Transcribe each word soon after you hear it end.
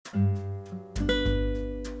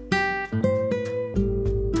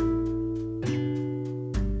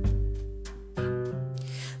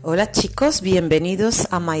Hola chicos, bienvenidos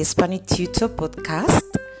a My Spanish Tutor Podcast.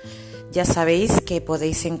 Ya sabéis que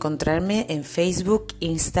podéis encontrarme en Facebook,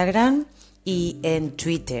 Instagram y en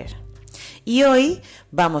Twitter. Y hoy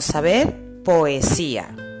vamos a ver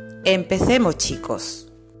poesía. Empecemos, chicos.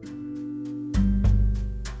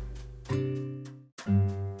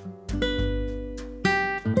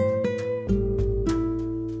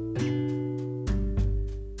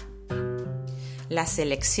 La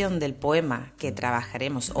selección del poema que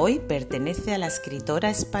trabajaremos hoy pertenece a la escritora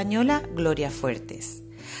española Gloria Fuertes.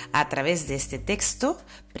 A través de este texto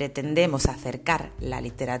pretendemos acercar la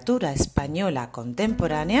literatura española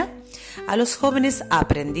contemporánea a los jóvenes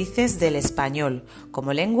aprendices del español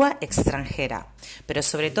como lengua extranjera, pero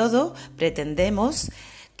sobre todo pretendemos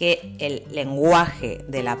que el lenguaje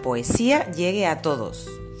de la poesía llegue a todos.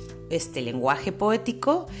 Este lenguaje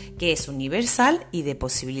poético que es universal y de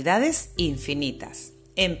posibilidades infinitas.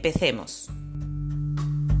 Empecemos.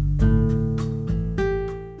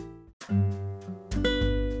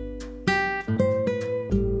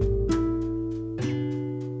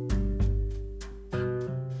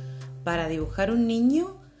 Para dibujar un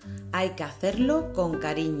niño hay que hacerlo con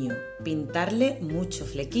cariño, pintarle mucho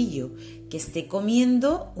flequillo, que esté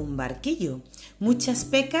comiendo un barquillo, muchas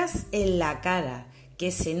pecas en la cara, que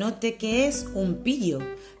se note que es un pillo.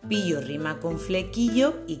 Pillo rima con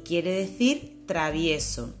flequillo y quiere decir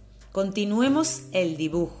travieso. Continuemos el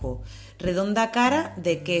dibujo. Redonda cara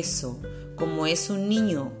de queso. Como es un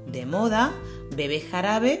niño de moda, bebe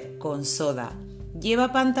jarabe con soda.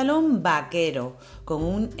 Lleva pantalón vaquero con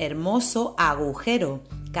un hermoso agujero,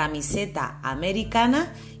 camiseta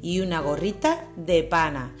americana y una gorrita de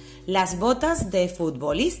pana. Las botas de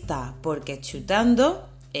futbolista, porque chutando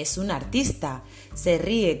es un artista. Se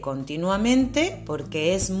ríe continuamente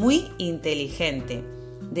porque es muy inteligente.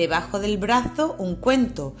 Debajo del brazo un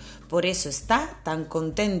cuento, por eso está tan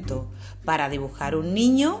contento. Para dibujar un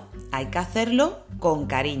niño hay que hacerlo con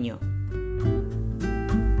cariño.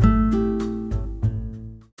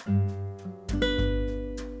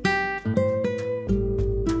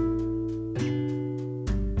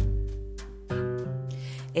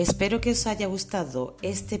 Espero que os haya gustado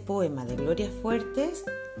este poema de Gloria Fuertes,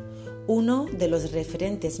 uno de los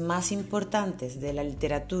referentes más importantes de la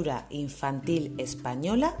literatura infantil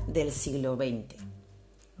española del siglo XX.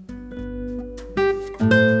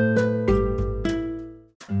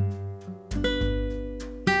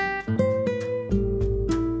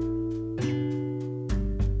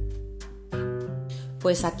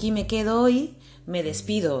 Pues aquí me quedo hoy. Me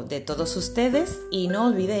despido de todos ustedes y no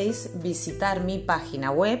olvidéis visitar mi página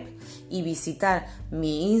web y visitar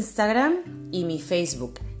mi Instagram y mi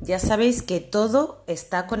Facebook. Ya sabéis que todo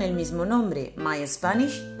está con el mismo nombre, My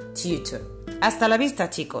Spanish Tutor. Hasta la vista,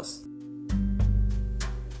 chicos.